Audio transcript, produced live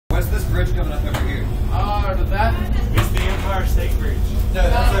this bridge coming up over here? That is the Empire State Bridge. No,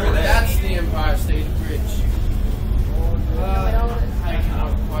 that's over there. That's the Empire State Bridge. I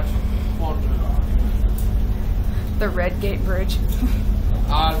cannot quite wonder. The Red Gate Bridge.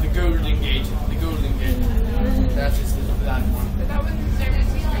 The Golden Gate. The Golden Gate. That is that one. But that was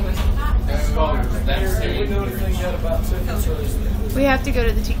We have to go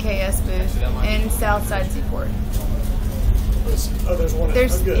to the TKS booth in Southside Seaport. There's one.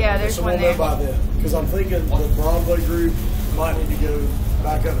 There's good. yeah, there's so one we'll there. know by then, because I'm thinking the Broadway group might need to go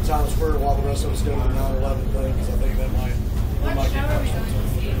back up to Times Square while the rest of us go to the 9/11 thing, because I think that might get questions.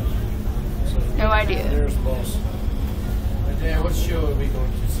 So, No idea. There's the boss. Yeah, what show are we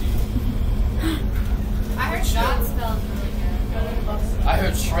going to see? I heard Godspell's really good. I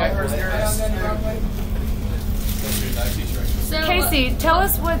heard Shrek was there. So, Casey, tell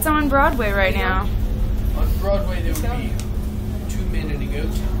us what's on Broadway right now. On Broadway there would be Two Men and a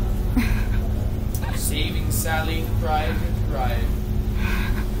Goat, Saving Sally, Pride and Pride,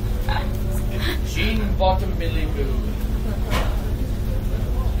 Jean Bottom Billy Boo.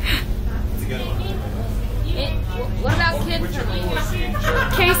 What about kids from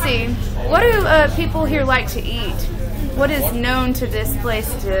Casey, what do people here like to eat? What is known to this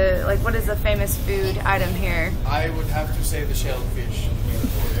place to, like, what is a famous food item here? I would have to say the shellfish.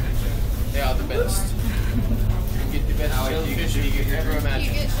 They are the best. You get the best shellfish you could ever You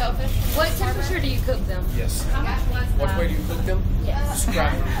imagine. get shellfish? What temperature do you cook them? Yes. What way do you cook them? Yes.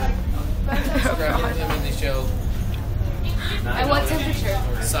 Scramble them. Scramble them in the shell. At what temperature?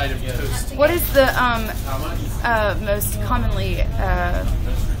 Side of toast. What is the most commonly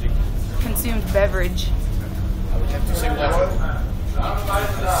consumed beverage? I would have to say water.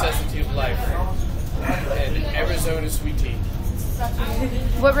 Necessity of life. And Arizona sweet tea.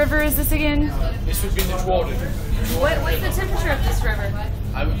 What river is this again? This would be the Jordan. What's the temperature of this river?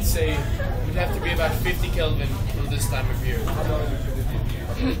 I would say it would have to be about 50 Kelvin for this time of year.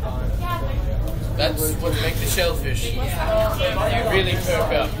 That's what makes the shellfish really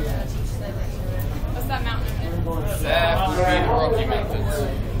perk up. What's that mountain? That would be the Rocky Mountains.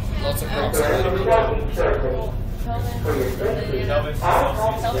 Lots of proximity.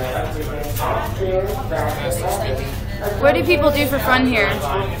 What do people do for fun here?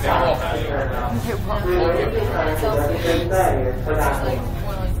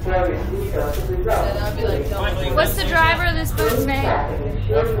 What's the driver of this boat's name?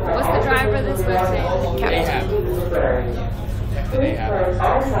 What's the driver of this boat's name? Ahab. Captain Ahab.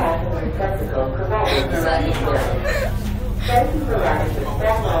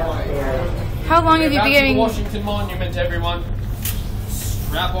 How long have you Back been to the getting? Washington Monument, everyone.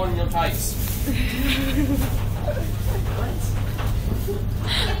 Strap on your tights.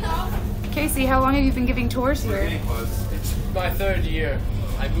 Casey, how long have you been giving tours here? It's my third year.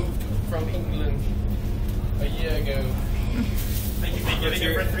 I moved from England a year ago. Think you've been getting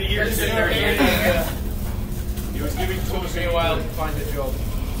here for 3 years? He was giving tours me a while to find a job.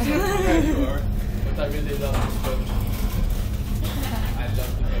 But I really love this boat. I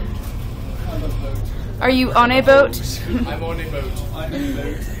love the boat. I love boats. Are you on a boat? I'm on a boat. I'm on a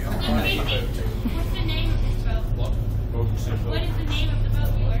boat. What's the name of this boat? What? What is the name of the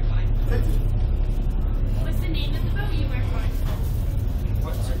boat you work on? What's the name of the boat you work on?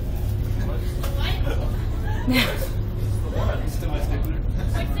 What?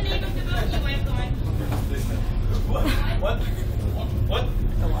 What's the name of the boat you work on? What? What?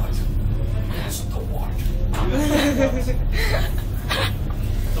 It's the what?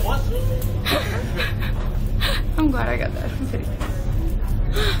 The what? I'm glad I got that.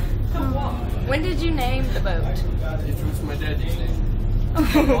 When did you name the boat? It was my daddy's name.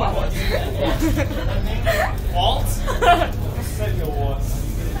 Walt? Samuel Watt.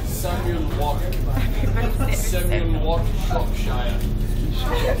 Samuel Watt, Shropshire.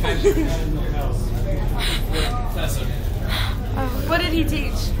 Professor. What did he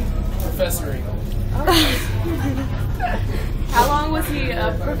teach? Professoring. How long was he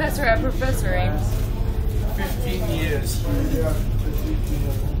a professor at Professoring? 15 years.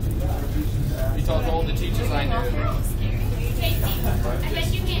 He taught all the teachers I know. Casey, I bet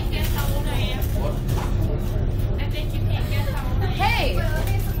you can't guess how old I am. What? I bet you can't guess how old I am. Hey!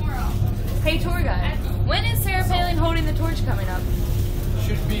 Hey, tour guide. When is Sarah Palin holding the torch coming up?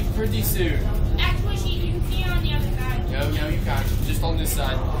 Should be pretty soon. Actually, you can see her on the other side. No, you can't. Just on this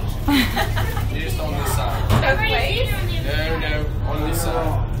side. Just on this side. I've already seen her on the other side. No, on this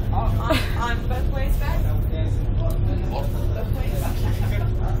side. On both ways back? What?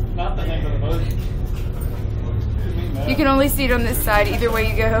 Not the name of the boat. You can only see it on this side, either way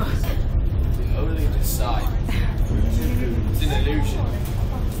you go. Only this side. It's an illusion.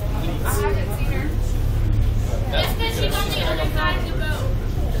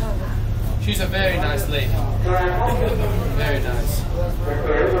 She's a very nice lady. Very nice.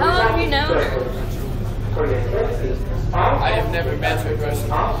 How long have you known her? I have never met her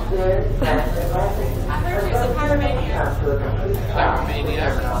personally. I heard she was a pyromaniac.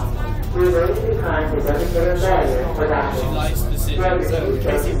 Pyromaniac. She likes the city.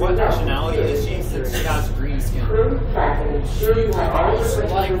 Casey, what nationality is she? Since she has green skin. She looks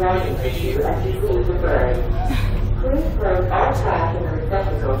like maybe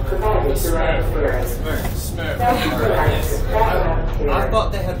Smurf. I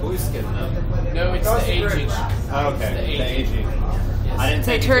thought they had blue skin though. No, it's the aging. Oh, okay, the aging. I didn't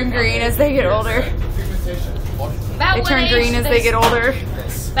They take turn green as they get older. About They what turn age green as do they get older.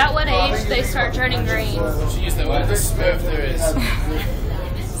 About what age they start turning green? She is the oldest Smurf there is.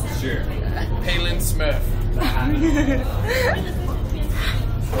 Sure. Palin Smurf.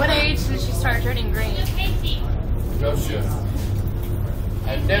 What age did she start turning green? Not sure.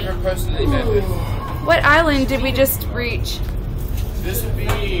 I've never personally met her. What island did we just reach? This would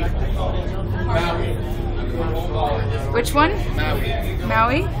be Maui. Which one? Maui.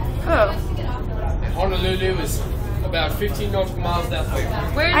 Maui? Oh. And Honolulu is about 15 nautical miles that way.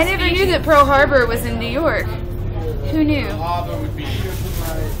 Where's I never knew that Pearl Harbor was in New York. Who knew? The harbor would be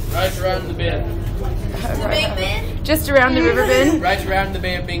right around the bend. Big Ben? Just around the river bend? Right around the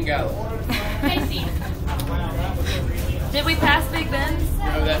Bay of Bengal. Casey. Did we pass Big Ben's?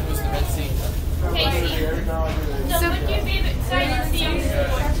 No, that was the Red Sea. Casey. So what's your favorite sight to see?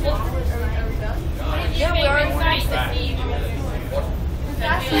 What's your favorite sight to see?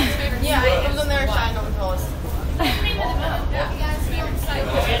 Yeah, it was on their side on the post. What's the name of the boat? What you guys' favorite sight to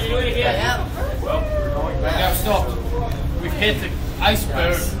see? Yeah. Now stop. We've hit the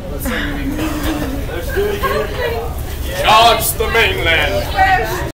iceberg. Let's do it again. Charge the mainland.